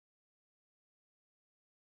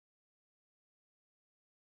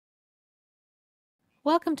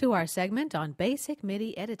Welcome to our segment on basic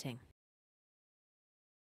MIDI editing.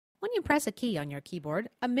 When you press a key on your keyboard,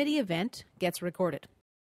 a MIDI event gets recorded.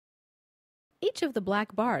 Each of the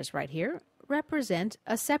black bars right here represent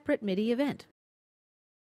a separate MIDI event.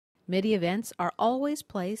 MIDI events are always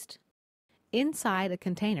placed inside a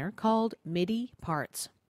container called MIDI parts.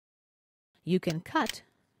 You can cut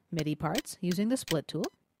MIDI parts using the split tool.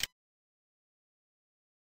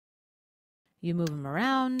 You move them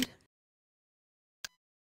around.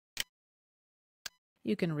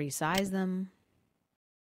 You can resize them.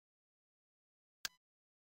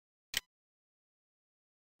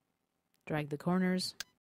 Drag the corners.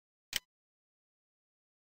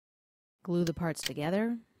 Glue the parts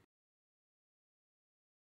together.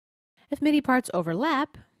 If MIDI parts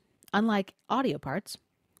overlap, unlike audio parts,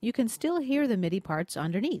 you can still hear the MIDI parts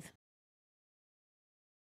underneath.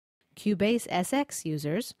 Cubase SX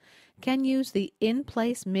users can use the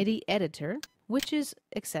in-place MIDI editor, which is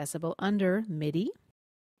accessible under MIDI,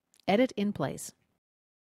 Edit in Place,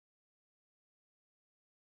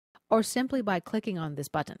 or simply by clicking on this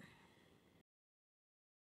button.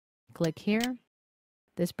 Click here.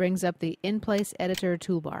 This brings up the In-Place Editor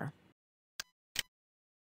toolbar.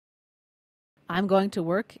 I'm going to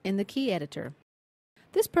work in the Key Editor.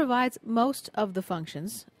 This provides most of the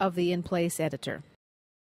functions of the In-Place Editor.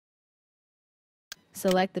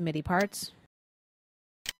 Select the MIDI parts,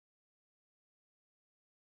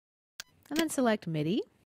 and then select MIDI,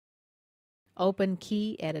 open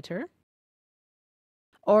Key Editor,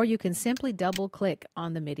 or you can simply double-click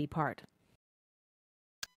on the MIDI part.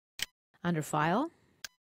 Under File,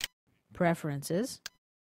 Preferences,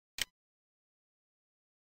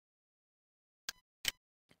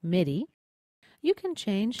 MIDI, you can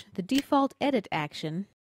change the default edit action,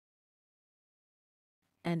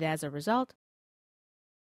 and as a result,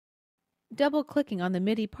 double-clicking on the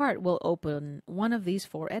MIDI part will open one of these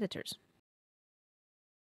four editors.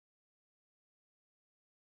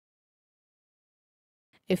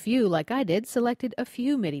 If you, like I did, selected a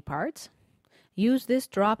few MIDI parts, use this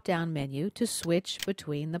drop-down menu to switch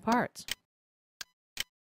between the parts.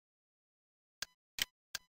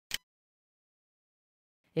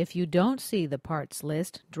 If you don't see the Parts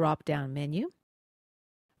List drop-down menu,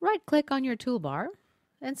 right-click on your toolbar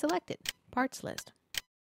and select it, Parts List.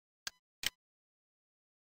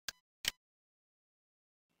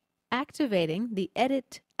 Activating the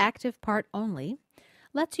Edit Active Part Only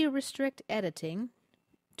lets you restrict editing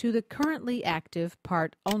to the currently active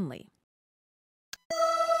part only.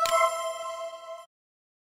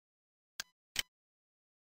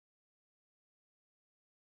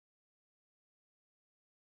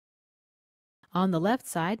 On the left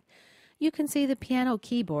side, you can see the piano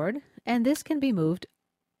keyboard, and this can be moved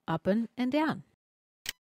up and down.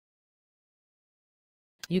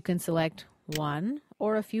 You can select one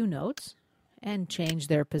or a few notes and change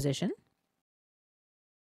their position.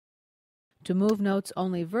 To move notes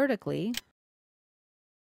only vertically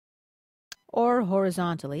or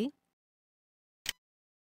horizontally,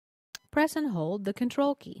 press and hold the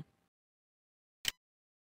Control key.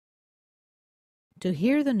 To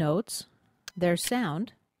hear the notes, their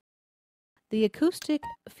sound, the acoustic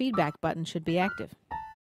feedback button should be active.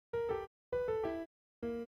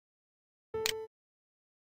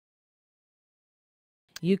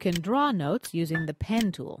 You can draw notes using the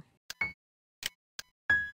pen tool.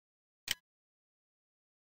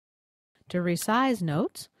 To resize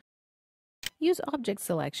notes, use Object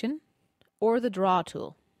Selection or the Draw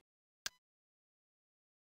tool.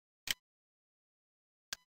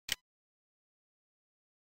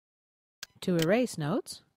 To erase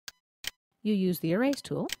notes, you use the Erase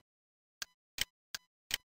tool.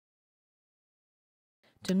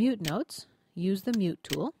 To mute notes, use the Mute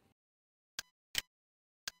tool.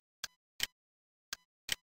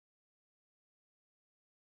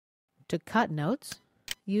 To cut notes,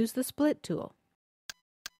 use the Split tool.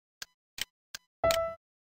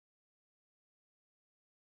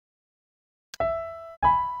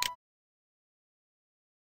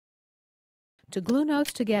 To glue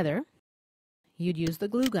notes together, you'd use the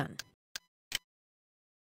glue gun.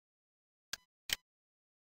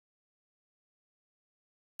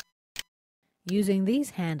 Using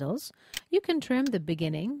these handles, you can trim the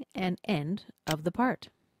beginning and end of the part.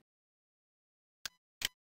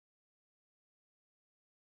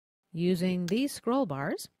 Using these scroll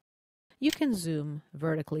bars, you can zoom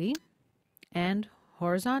vertically and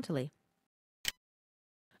horizontally.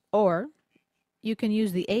 Or you can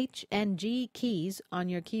use the H and G keys on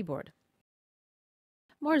your keyboard.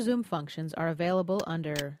 More zoom functions are available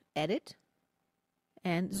under Edit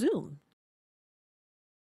and Zoom.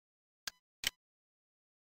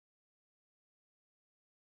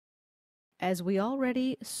 As we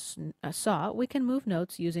already saw, we can move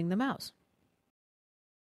notes using the mouse.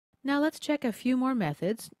 Now let's check a few more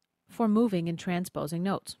methods for moving and transposing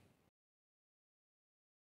notes.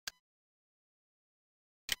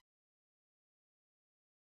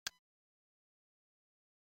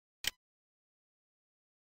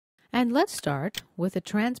 And let's start with the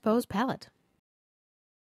transpose palette.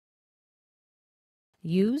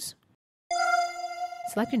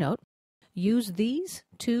 Select your note. Use these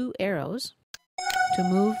two arrows to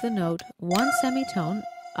move the note one semitone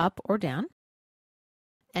up or down,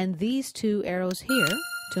 and these two arrows here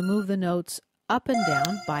to move the notes up and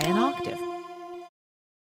down by an octave.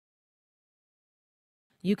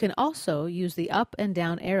 You can also use the up and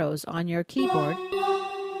down arrows on your keyboard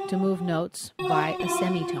to move notes by a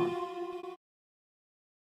semitone.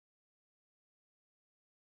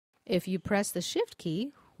 If you press the Shift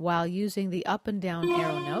key while using the up and down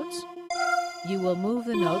arrow notes, you will move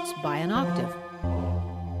the notes by an octave.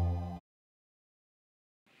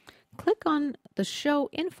 Click on the Show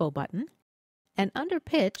Info button, and under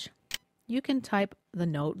Pitch, you can type the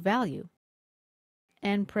note value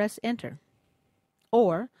and press Enter.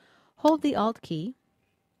 Or hold the Alt key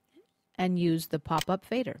and use the pop-up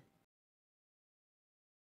fader.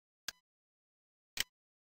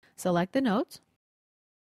 Select the notes,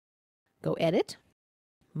 go Edit,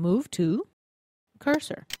 Move to,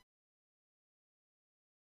 Cursor.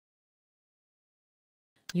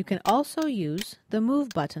 You can also use the Move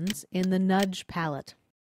buttons in the Nudge palette.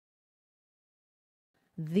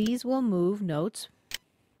 These will move notes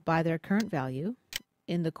by their current value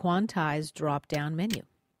in the Quantize drop-down menu.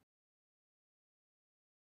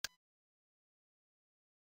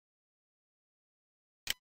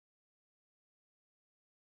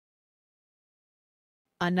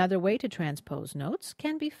 Another way to transpose notes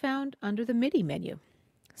can be found under the MIDI menu.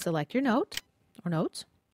 Select your note or notes.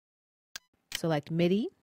 Select MIDI,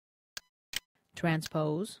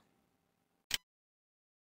 Transpose,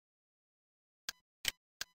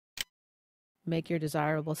 make your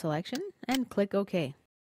desirable selection, and click OK.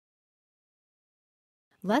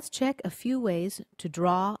 Let's check a few ways to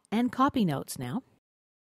draw and copy notes now.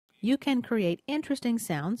 You can create interesting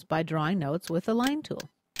sounds by drawing notes with the line tool.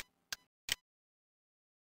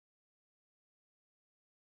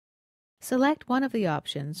 Select one of the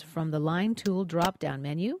options from the Line Tool drop-down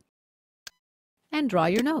menu and draw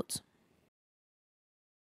your notes.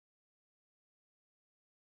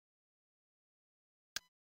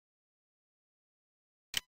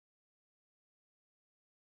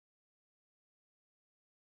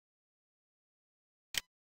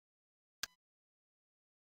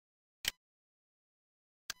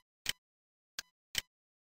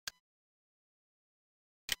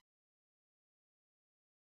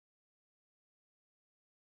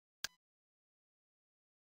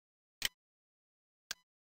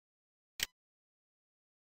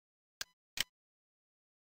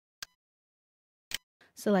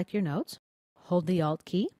 Select your notes, hold the Alt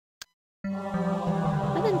key,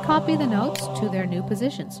 and then copy the notes to their new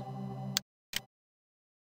positions.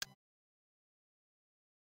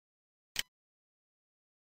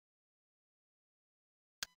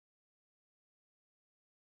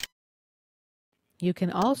 You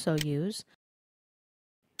can also use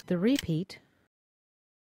the Repeat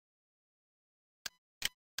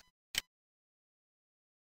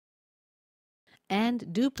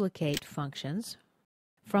and Duplicate functions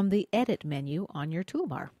from the Edit menu on your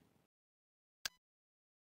toolbar.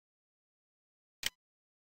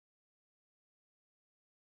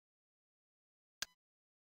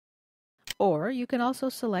 Or you can also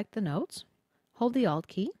select the notes, hold the Alt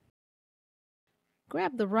key,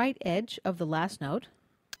 grab the right edge of the last note,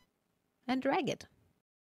 and drag it.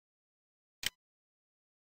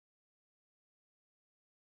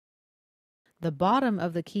 The bottom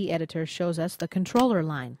of the key editor shows us the controller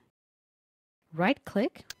line.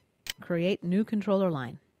 Right-click, create new controller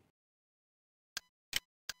line.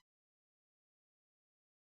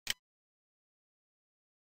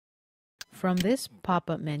 From this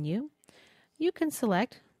pop-up menu, you can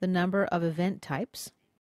select the number of event types.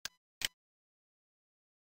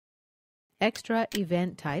 Extra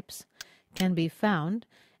event types can be found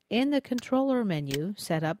in the controller menu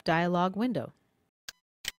setup dialog window.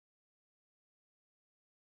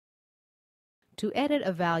 To edit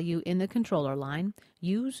a value in the controller line,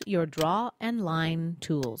 use your Draw and Line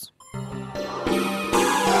tools.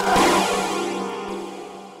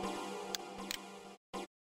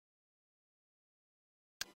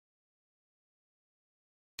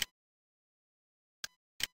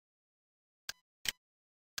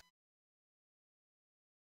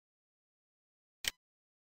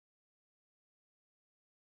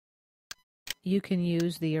 You can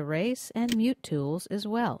use the erase and mute tools as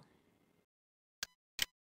well.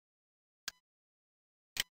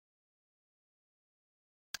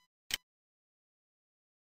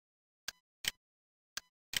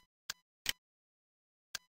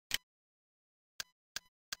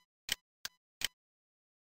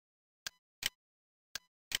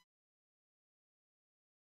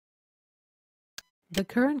 The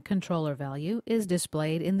current controller value is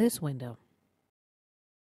displayed in this window.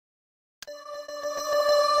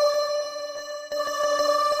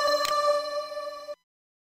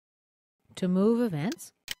 To move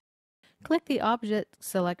events, click the Object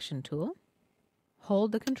Selection tool,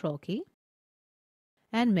 hold the Control key,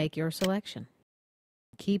 and make your selection.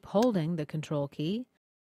 Keep holding the Control key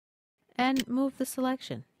and move the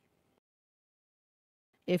selection.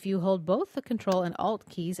 If you hold both the Control and Alt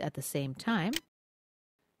keys at the same time,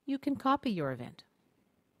 you can copy your event.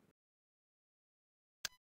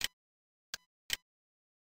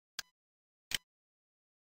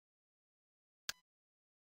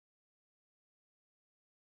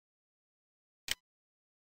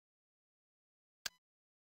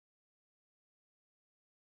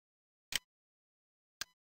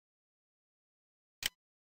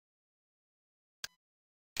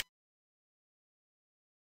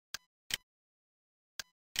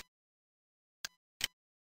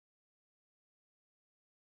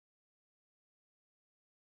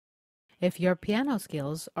 If your piano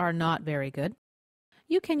skills are not very good,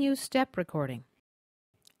 you can use step recording.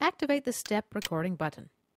 Activate the step recording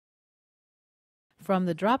button. From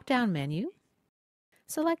the drop-down menu,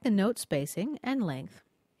 select the note spacing and length.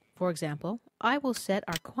 For example, I will set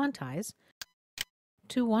our quantize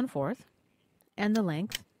to 1/4 and the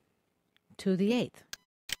length to the 1/8.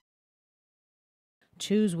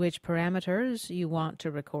 Choose which parameters you want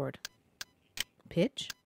to record. Pitch,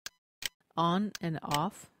 on and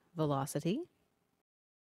off velocity.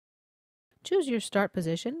 Choose your start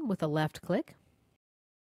position with a left click,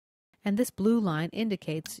 and this blue line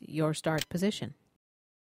indicates your start position.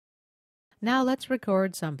 Now let's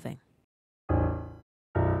record something.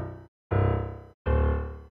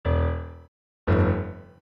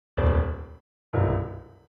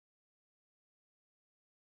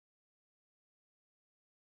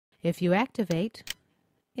 If you activate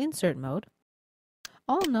Insert Mode,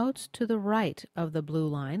 all notes to the right of the blue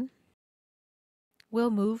line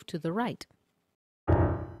will move to the right.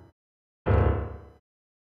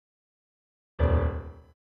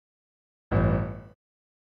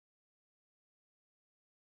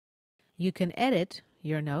 You can edit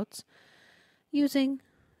your notes using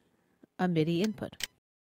a MIDI input.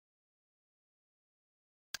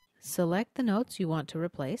 Select the notes you want to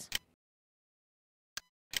replace.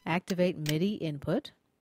 Activate MIDI input.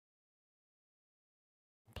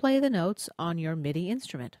 Play the notes on your MIDI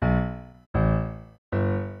instrument.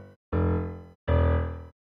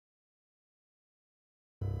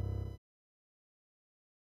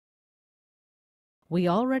 We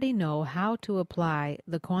already know how to apply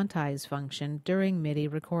the quantize function during MIDI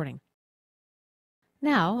recording.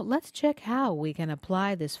 Now, let's check how we can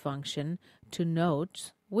apply this function to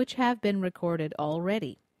notes which have been recorded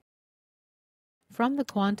already. From the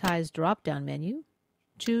Quantize drop-down menu,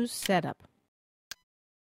 choose Setup.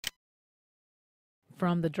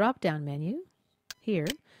 From the drop-down menu, here,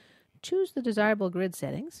 choose the desirable grid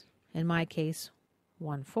settings, in my case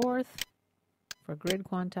 1/4 for grid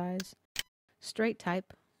quantize, straight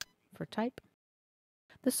type for type.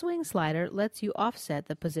 The swing slider lets you offset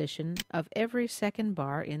the position of every second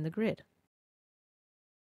bar in the grid.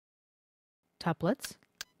 Tuplets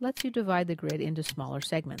lets you divide the grid into smaller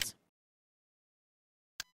segments.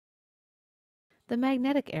 The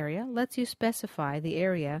magnetic area lets you specify the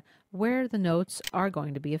area where the notes are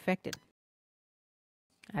going to be affected.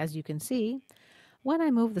 As you can see, when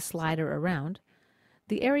I move the slider around,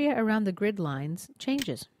 the area around the grid lines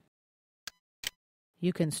changes.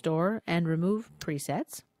 You can store and remove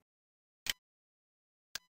presets.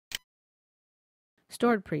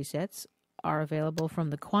 Stored presets are available from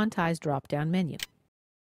the Quantize drop-down menu.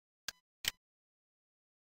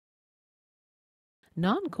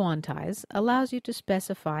 Non-quantize allows you to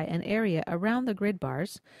specify an area around the grid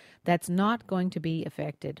bars that's not going to be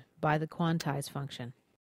affected by the quantize function.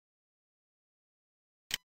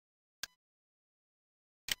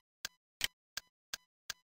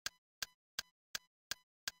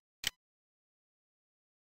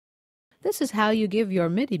 This is how you give your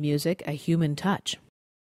MIDI music a human touch.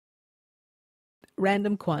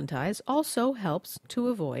 Random quantize also helps to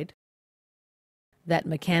avoid that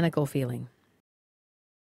mechanical feeling.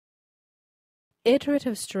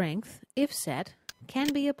 Iterative strength, if set,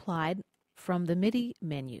 can be applied from the MIDI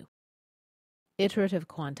menu. iterative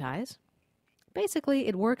quantize. Basically,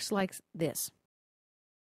 it works like this.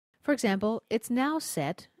 For example, it's now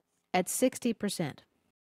set at 60%.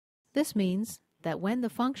 This means that when the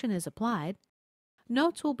function is applied,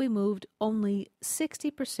 notes will be moved only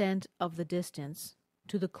 60% of the distance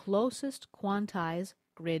to the closest quantize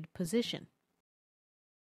grid position.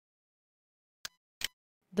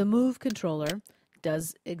 The move controller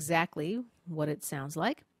does exactly what it sounds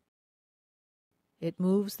like. It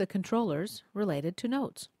moves the controllers related to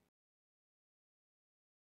notes.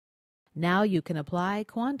 Now you can apply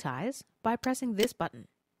quantize by pressing this button.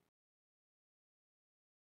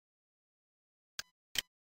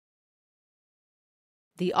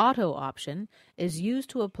 The Auto option is used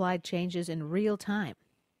to apply changes in real time.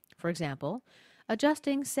 For example,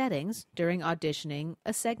 adjusting settings during auditioning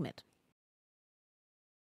a segment.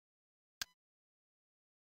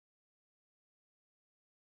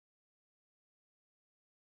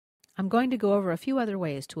 I'm going to go over a few other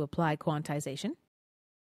ways to apply quantization.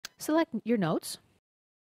 Select your notes.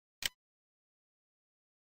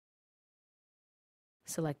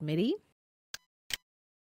 Select MIDI.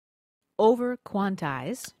 Over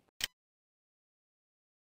quantize.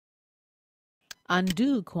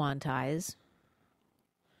 Undo quantize.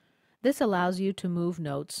 This allows you to move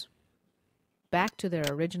notes back to their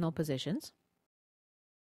original positions.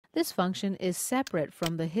 This function is separate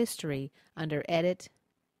from the history under Edit,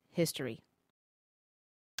 History.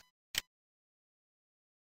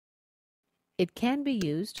 It can be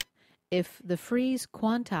used if the freeze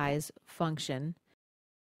quantize function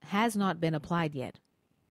has not been applied yet.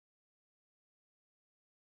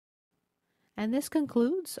 And this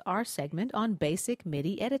concludes our segment on basic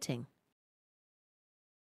MIDI editing.